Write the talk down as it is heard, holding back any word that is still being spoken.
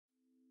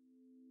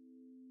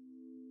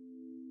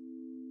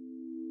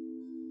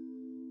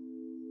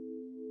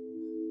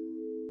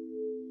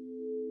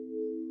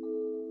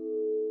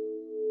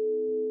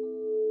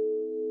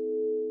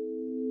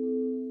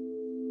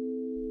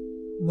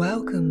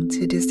Welcome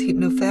to this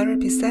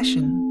hypnotherapy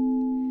session.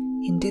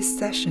 In this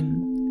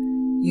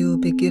session, you will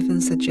be given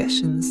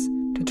suggestions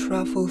to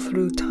travel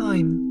through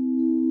time,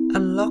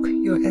 unlock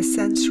your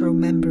ancestral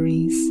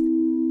memories,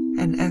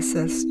 and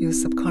access your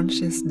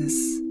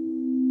subconsciousness.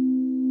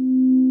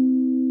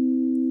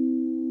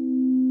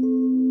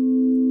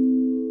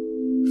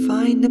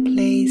 Find a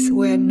place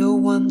where no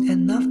one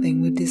and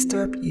nothing will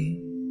disturb you.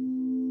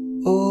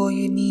 All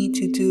you need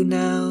to do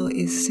now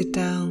is sit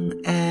down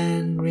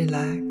and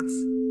relax.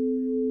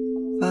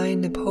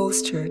 Find a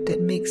posture that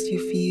makes you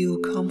feel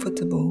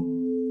comfortable.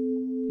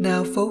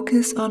 Now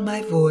focus on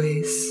my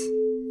voice.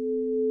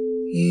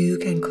 You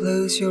can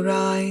close your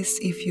eyes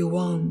if you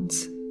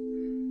want.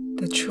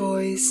 The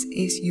choice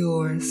is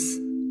yours.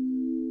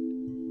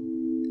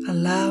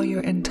 Allow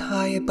your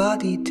entire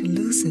body to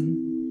loosen.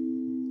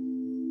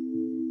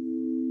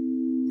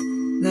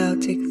 Now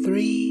take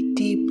 3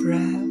 deep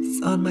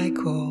breaths on my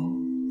call.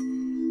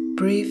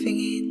 Breathing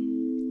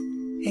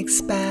in,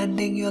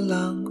 expanding your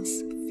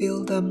lungs,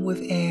 fill them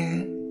with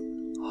air.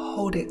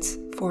 Hold it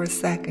for a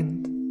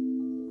second.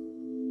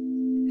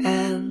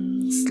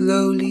 And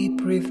slowly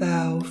breathe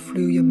out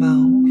through your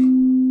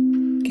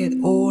mouth. Get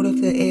all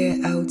of the air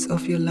out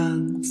of your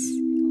lungs.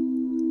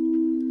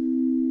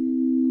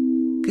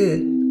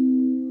 Good.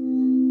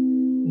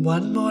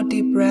 One more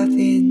deep breath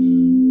in.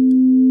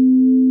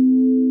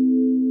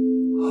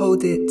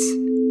 Hold it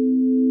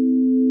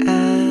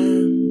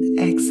and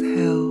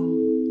exhale.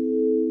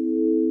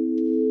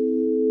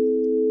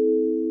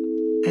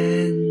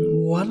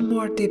 And one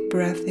more deep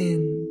breath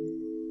in.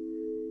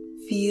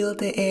 Feel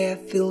the air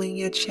filling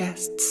your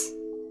chest.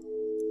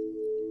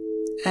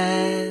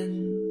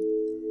 And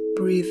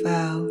breathe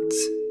out.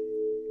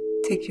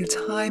 Take your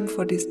time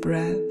for this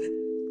breath.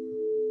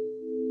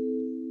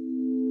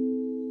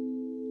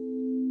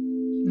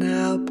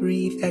 Now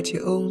breathe at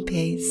your own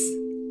pace,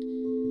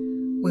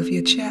 with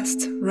your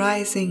chest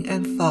rising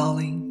and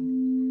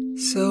falling,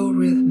 so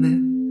rhythmic.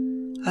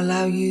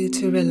 Allow you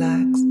to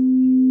relax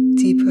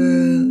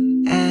deeper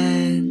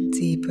and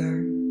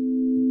deeper.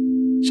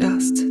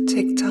 Just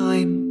take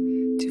time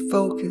to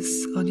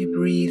focus on your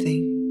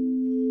breathing.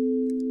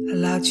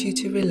 Allow you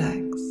to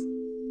relax.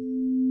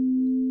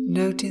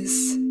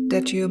 Notice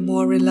that you are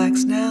more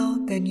relaxed now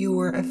than you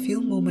were a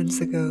few moments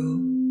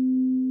ago,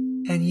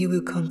 and you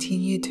will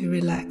continue to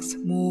relax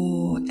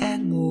more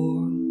and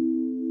more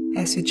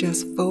as you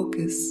just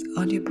focus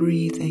on your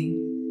breathing.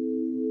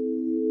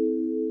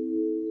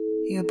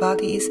 Your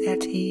body is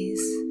at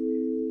ease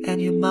and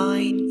your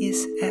mind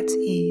is at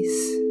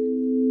ease.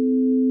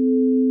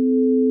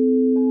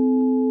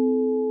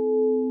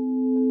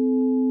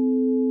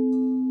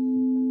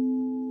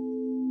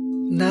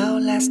 Now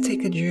let's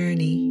take a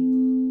journey.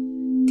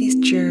 This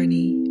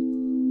journey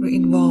will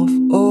involve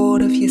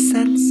all of your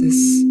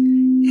senses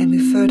and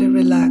will further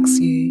relax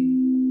you.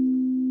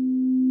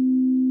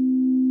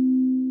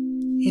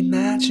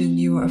 Imagine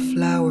you are a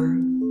flower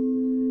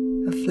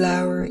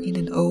in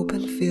an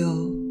open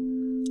field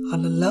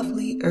on a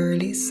lovely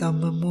early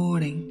summer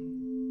morning.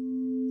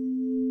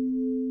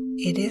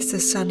 It is a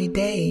sunny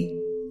day.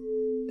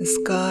 The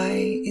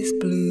sky is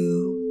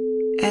blue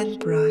and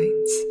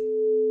bright.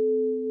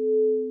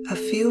 A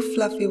few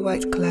fluffy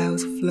white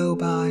clouds flow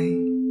by,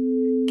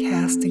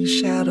 casting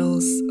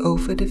shadows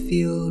over the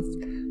field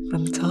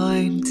from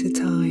time to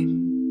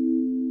time.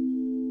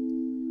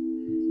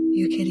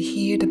 You can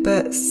hear the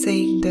birds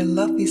sing their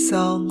lovely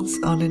songs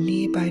on the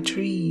nearby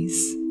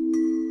trees.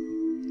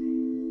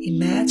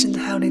 Imagine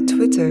how they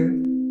twitter.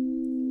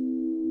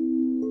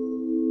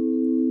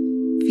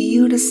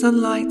 Feel the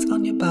sunlight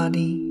on your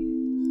body.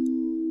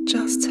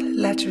 Just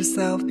let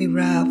yourself be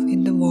wrapped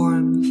in the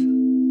warmth.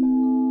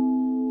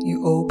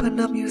 You open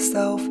up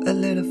yourself a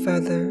little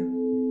further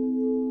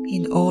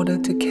in order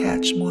to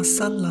catch more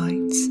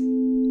sunlight.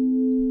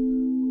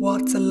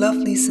 What a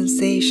lovely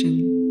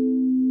sensation.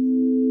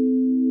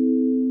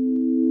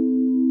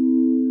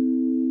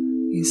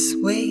 You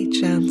sway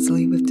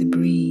gently with the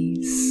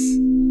breeze.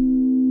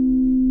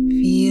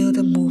 Feel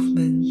the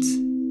movement.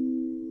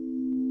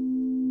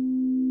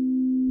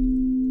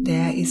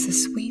 There is a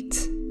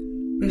sweet,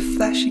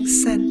 refreshing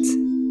scent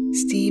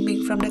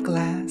steaming from the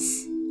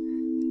glass,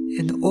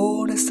 and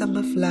all the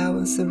summer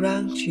flowers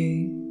around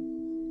you.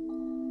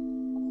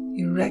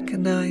 You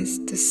recognize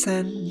the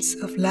scents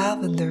of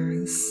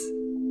lavenders,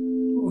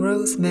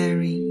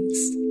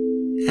 rosemaries,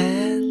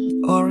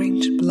 and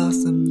orange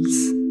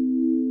blossoms.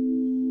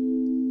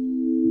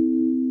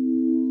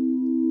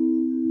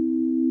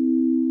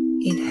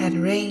 It had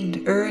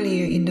rained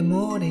earlier in the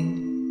morning.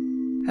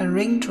 A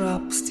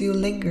raindrop still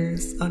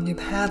lingers on your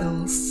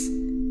petals.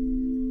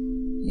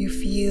 You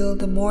feel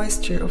the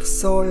moisture of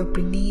soil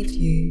beneath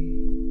you.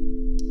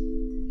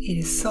 It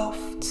is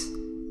soft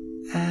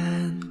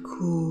and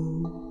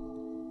cool.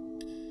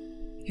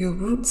 Your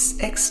roots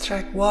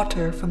extract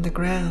water from the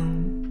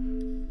ground.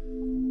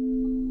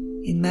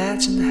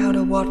 Imagine how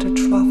the water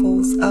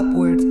travels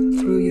upward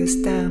through your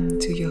stem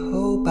to your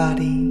whole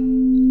body.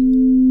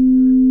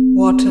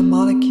 Water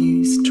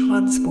molecules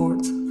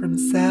transport from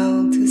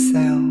cell to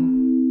cell.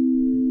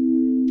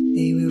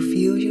 They will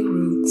feel your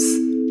roots.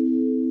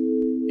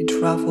 They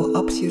travel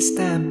up your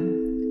stem,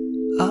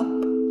 up,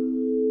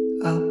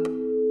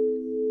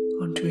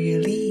 onto your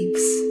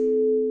leaves,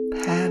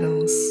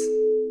 petals.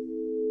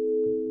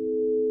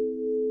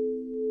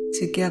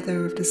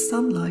 Together with the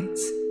sunlight,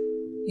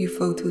 you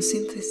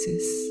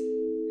photosynthesis.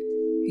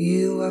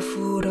 You are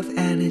full of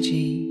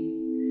energy.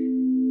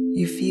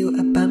 You feel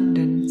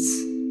abundance.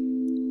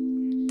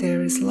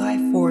 There is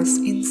life force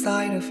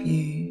inside of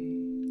you.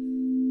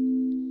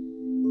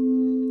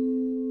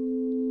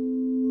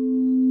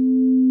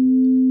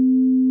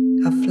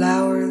 A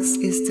flower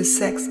is the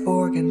sex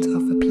organ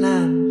of a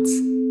plant.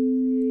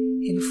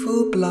 In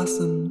full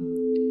blossom,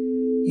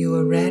 you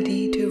are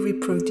ready to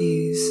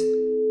reproduce.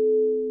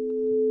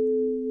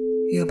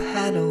 Your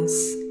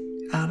petals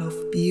out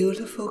of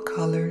beautiful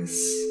colors,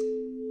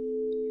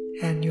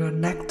 and your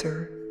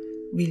nectar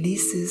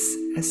releases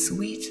a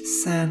sweet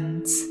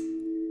scent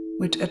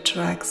which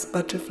attracts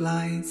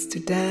butterflies to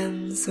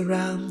dance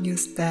around your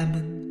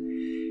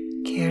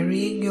stamen,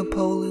 carrying your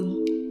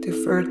pollen to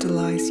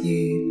fertilize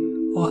you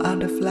or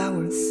other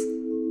flowers.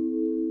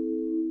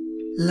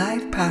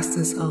 Life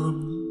passes on.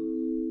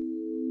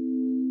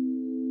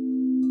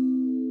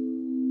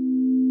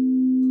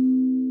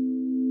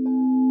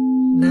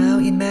 Now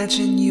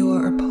imagine you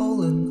are a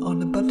pollen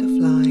on a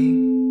butterfly.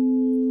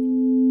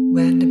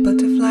 When the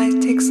butterfly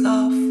takes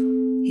off,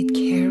 it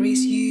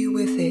carries you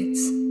with it,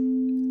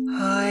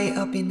 high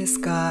up in the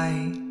sky.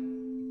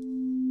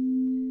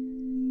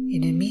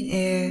 In the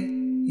mid-air,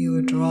 you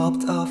are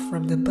dropped off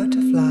from the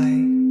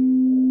butterfly.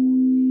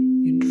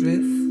 You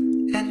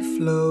drift and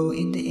flow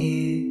in the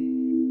air.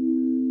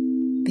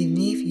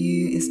 Beneath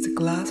you is the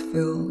glass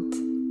field.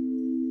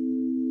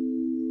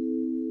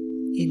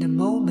 In a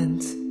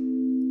moment,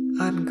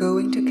 I'm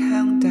going to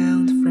count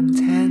down from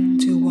 10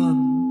 to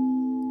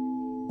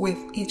 1.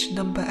 With each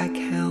number I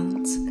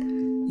count,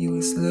 you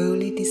will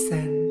slowly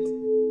descend.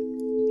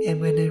 And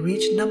when I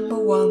reach number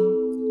 1,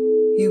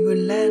 you will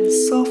land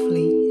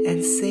softly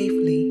and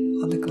safely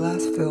on the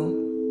glass field.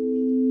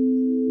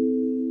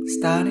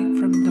 Starting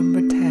from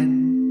number 10.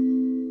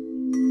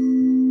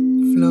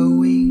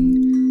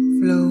 Flowing,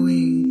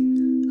 flowing,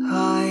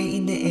 high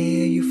in the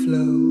air you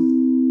flow.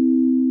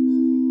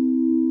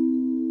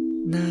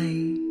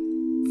 9.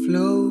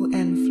 Flow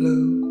and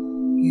flow,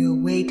 you're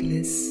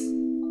weightless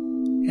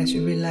as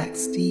you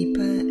relax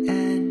deeper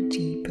and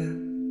deeper.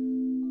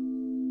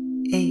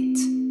 8.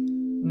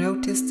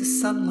 Notice the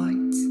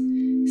sunlight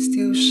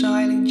still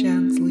shining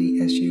gently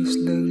as you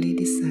slowly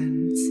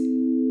descend.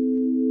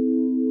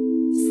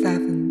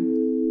 7.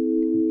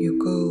 You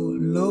go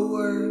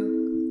lower,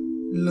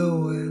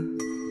 lower,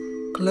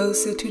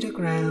 closer to the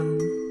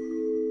ground.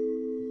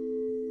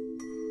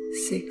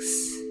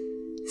 6.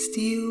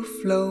 Still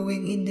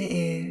flowing in the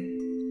air.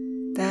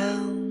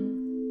 Down,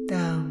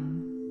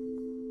 down.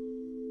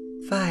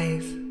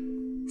 5.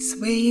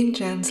 Swaying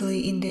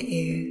gently in the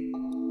air.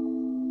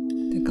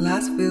 The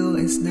glass field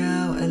is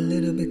now a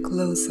little bit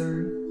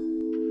closer.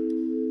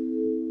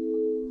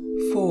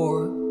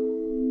 4.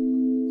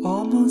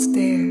 Almost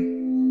there.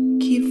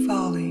 Keep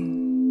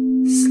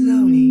falling,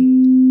 slowly,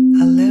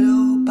 a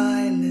little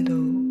by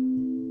little.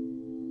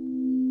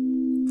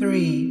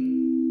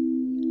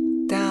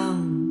 3.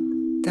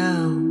 Down,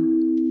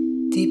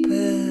 down,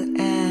 deeper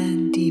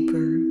and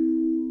deeper.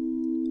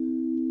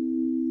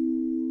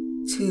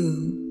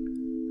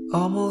 2.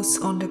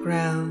 Almost on the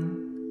ground,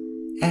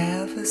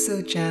 ever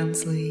so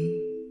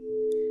gently.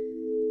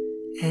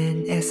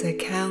 And as I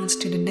count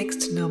to the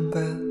next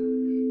number,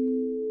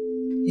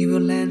 you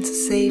will land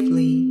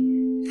safely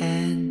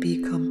and be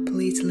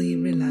completely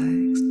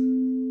relaxed.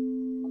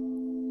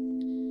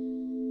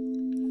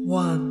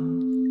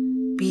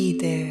 1. Be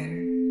there.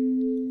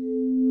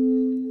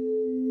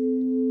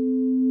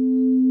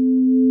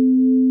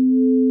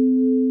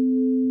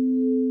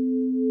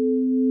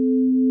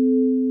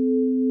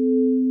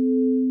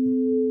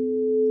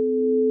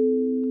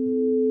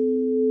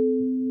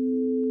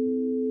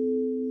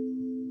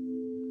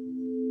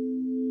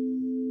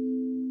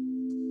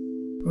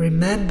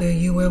 Remember,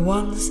 you were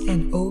once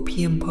an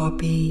opium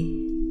poppy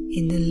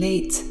in the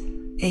late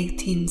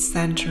 18th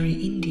century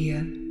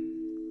India.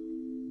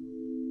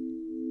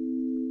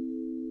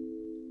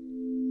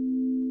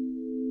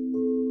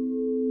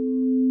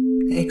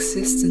 The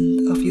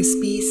existence of your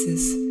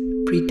species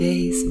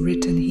predates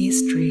written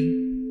history,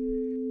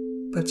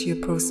 but you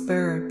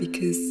prosper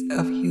because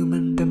of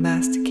human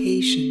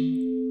domestication.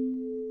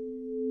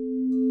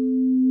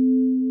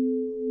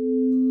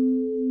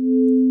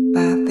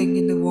 Bathing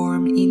in the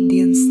warm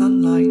Indian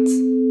sunlight,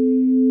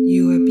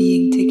 you are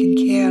being taken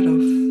care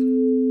of.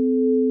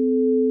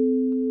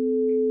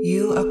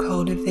 You are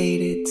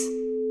cultivated,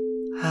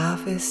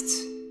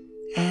 harvested,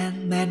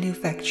 and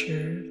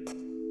manufactured.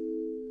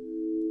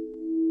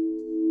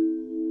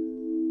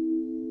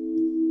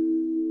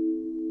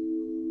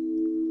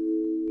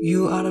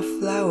 You are a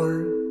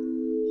flower,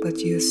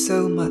 but you are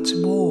so much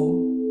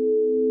more.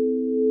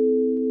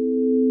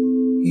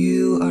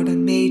 You are the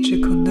major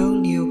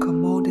colonial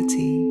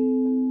commodity.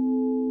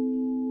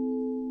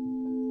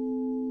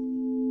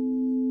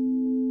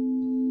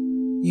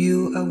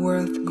 You are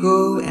worth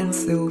gold and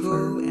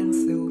silver.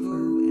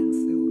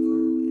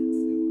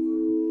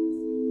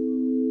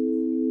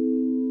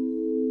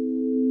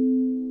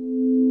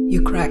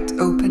 You cracked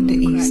open the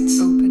east.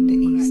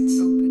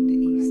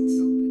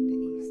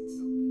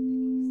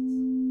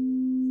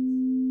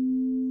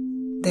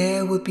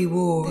 There would be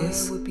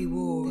wars.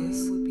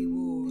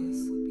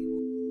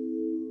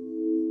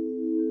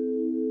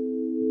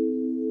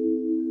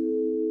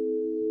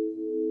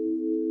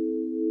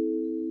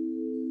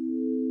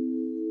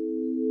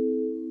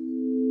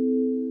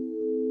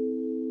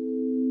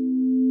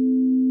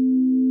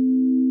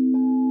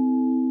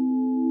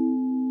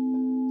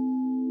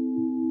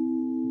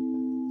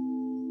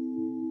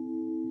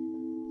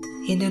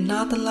 In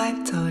another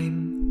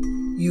lifetime,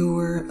 you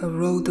were a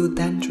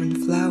rhododendron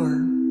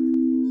flower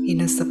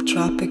in a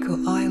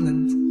subtropical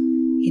island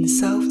in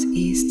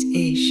Southeast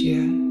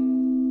Asia.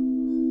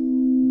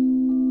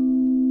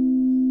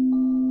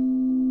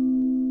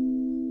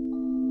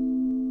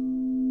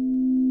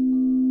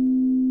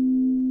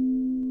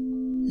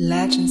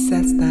 Legend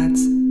says that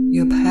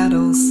your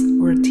petals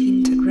were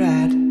tinted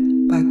red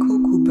by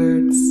cuckoo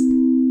birds.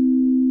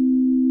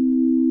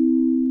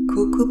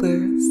 Cuckoo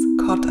birds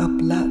caught up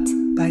blood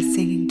by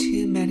singing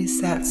too many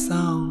sad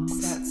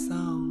songs.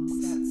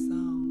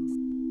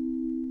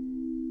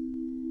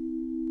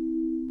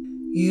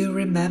 You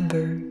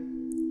remember,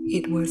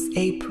 it was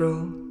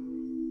April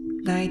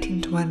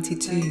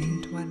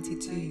 1922.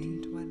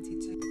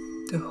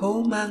 The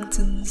whole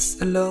mountains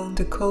along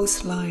the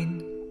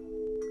coastline,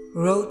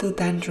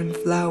 rhododendron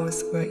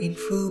flowers were in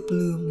full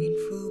bloom.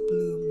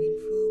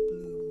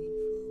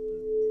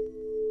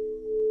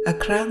 A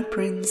crown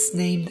prince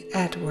named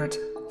Edward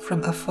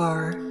from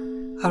afar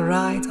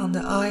arrived on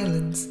the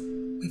island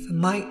with a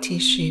mighty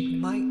ship.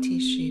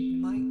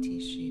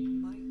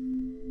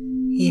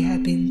 He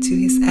had been to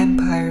his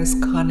empire's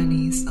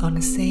colonies on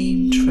the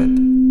same trip.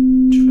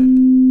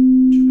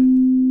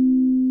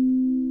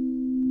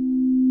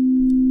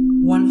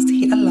 Once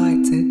he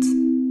alighted,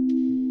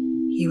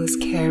 he was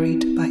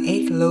carried by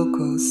 8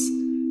 locals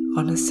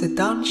on a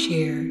sedan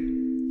chair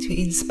to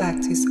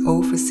inspect his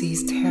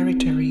overseas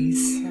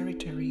territories.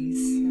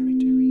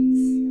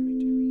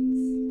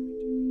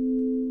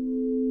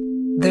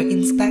 The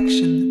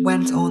inspection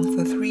went on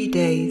for 3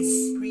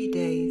 days.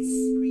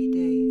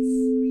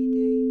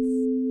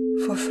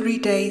 For 3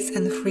 days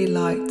and 3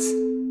 nights,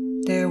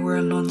 there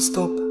were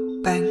non-stop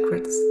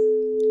banquets,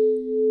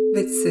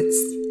 visits,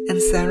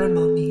 and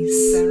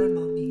ceremonies.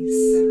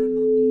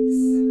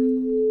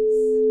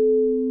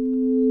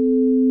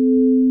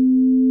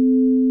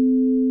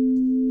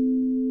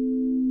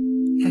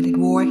 And it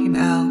wore him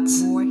out.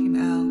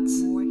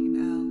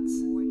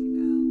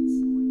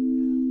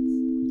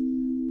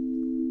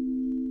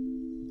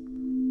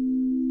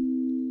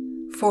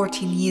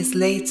 14 years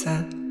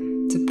later,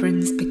 the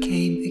prince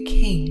became a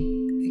king.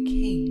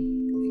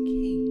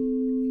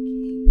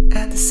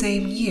 At the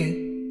same year,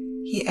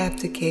 he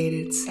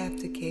abdicated.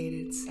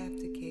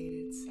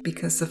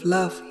 Because of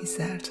love, he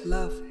said.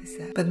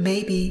 But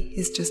maybe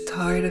he's just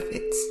tired of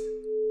it.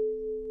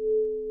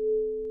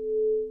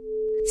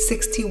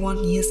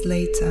 61 years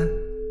later,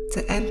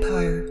 the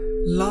empire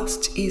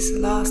lost its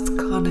last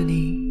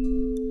colony,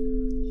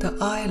 the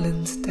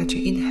island that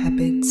you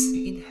inhabit.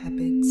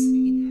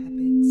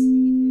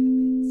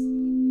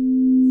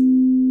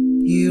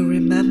 You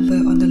remember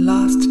on the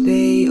last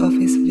day of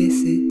his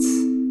visit,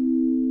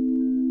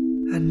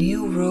 a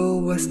new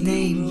role was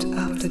named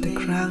after the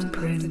crown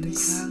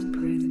prince,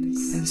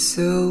 and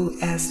so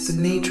as the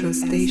metro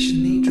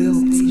station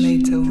built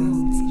later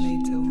on.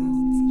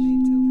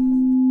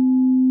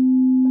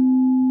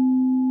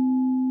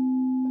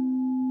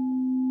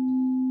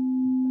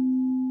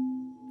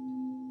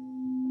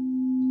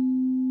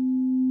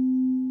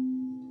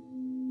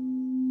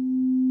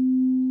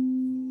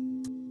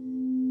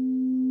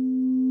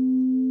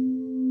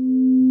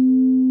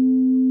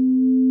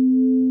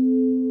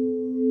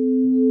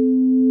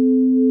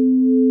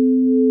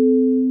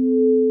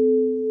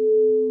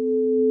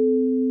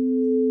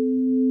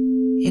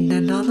 In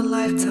another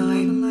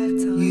lifetime,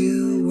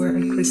 you were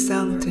a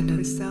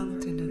chrysanthemum,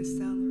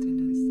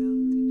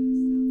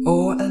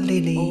 or a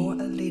lily,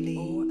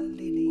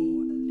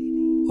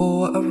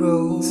 or a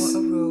rose.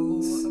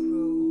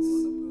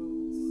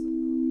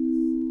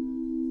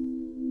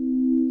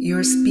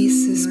 Your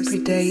species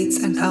predates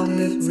and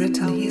outlived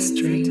written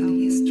history.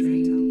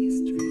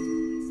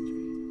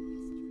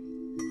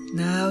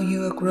 Now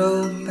you are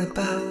grown by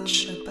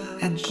batch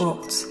and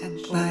brought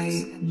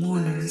by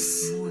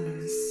mourners.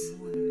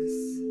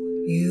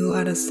 You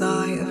are the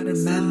sign of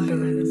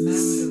remembrance.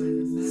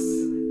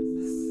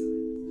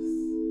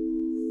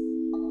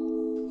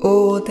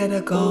 All that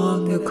are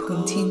gone will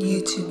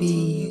continue to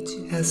be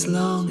as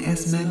long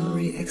as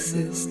memory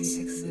exists.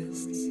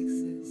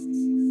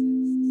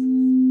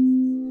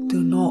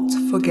 Do not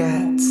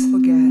forget.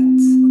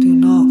 Do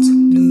not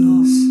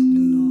lose.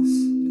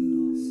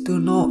 Do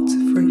not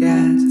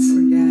forget.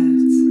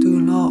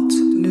 Do not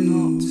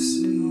lose.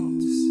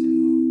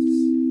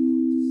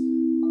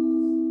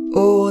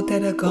 All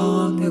that are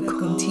gone will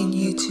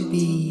continue to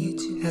be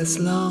as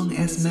long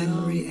as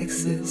memory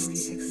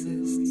exists.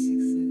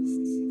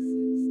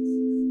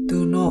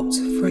 Do not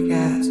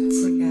forget,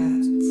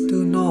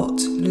 do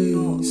not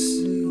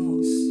lose.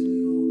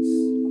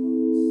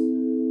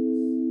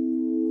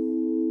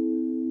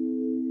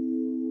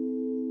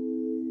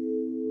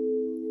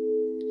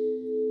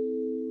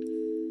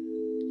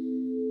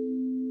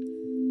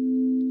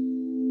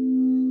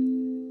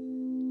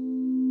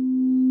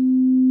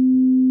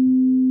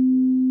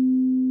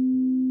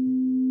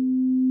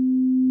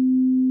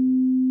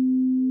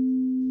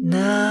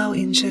 Now,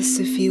 in just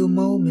a few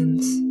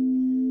moments,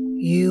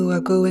 you are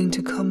going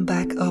to come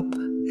back up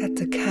at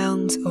the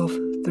count of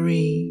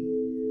 3.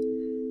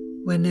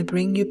 When I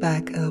bring you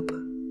back up,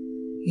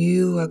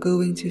 you are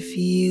going to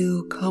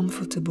feel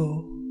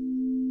comfortable.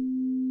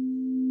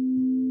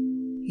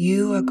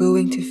 You are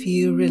going to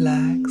feel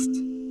relaxed.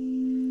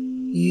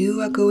 You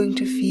are going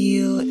to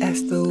feel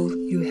as though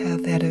you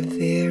have had a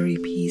very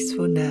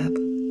peaceful nap.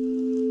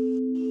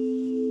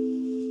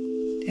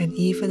 And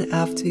even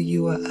after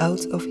you are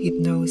out of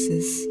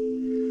hypnosis,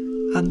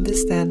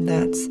 understand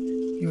that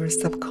your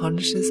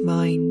subconscious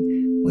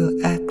mind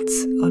will act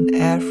on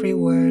every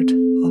word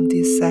of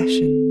this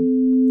session.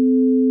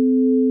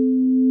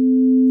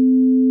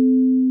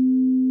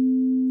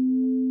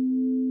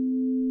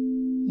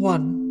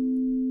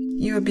 1.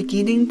 You are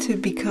beginning to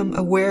become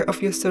aware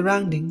of your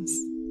surroundings,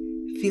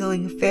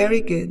 feeling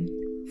very good,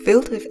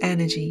 filled with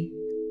energy,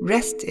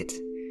 rested,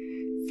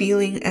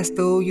 feeling as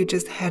though you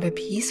just had a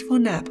peaceful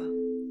nap.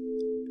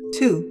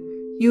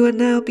 2. You are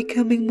now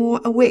becoming more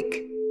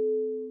awake.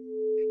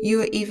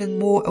 You are even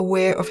more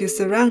aware of your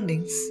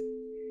surroundings,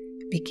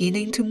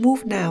 beginning to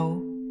move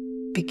now,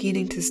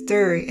 beginning to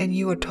stir, and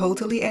you are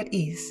totally at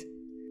ease.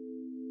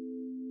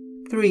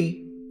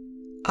 3.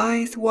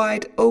 Eyes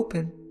wide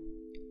open.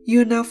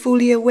 You are now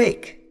fully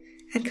awake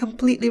and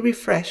completely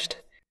refreshed,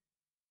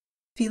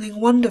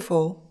 feeling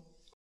wonderful,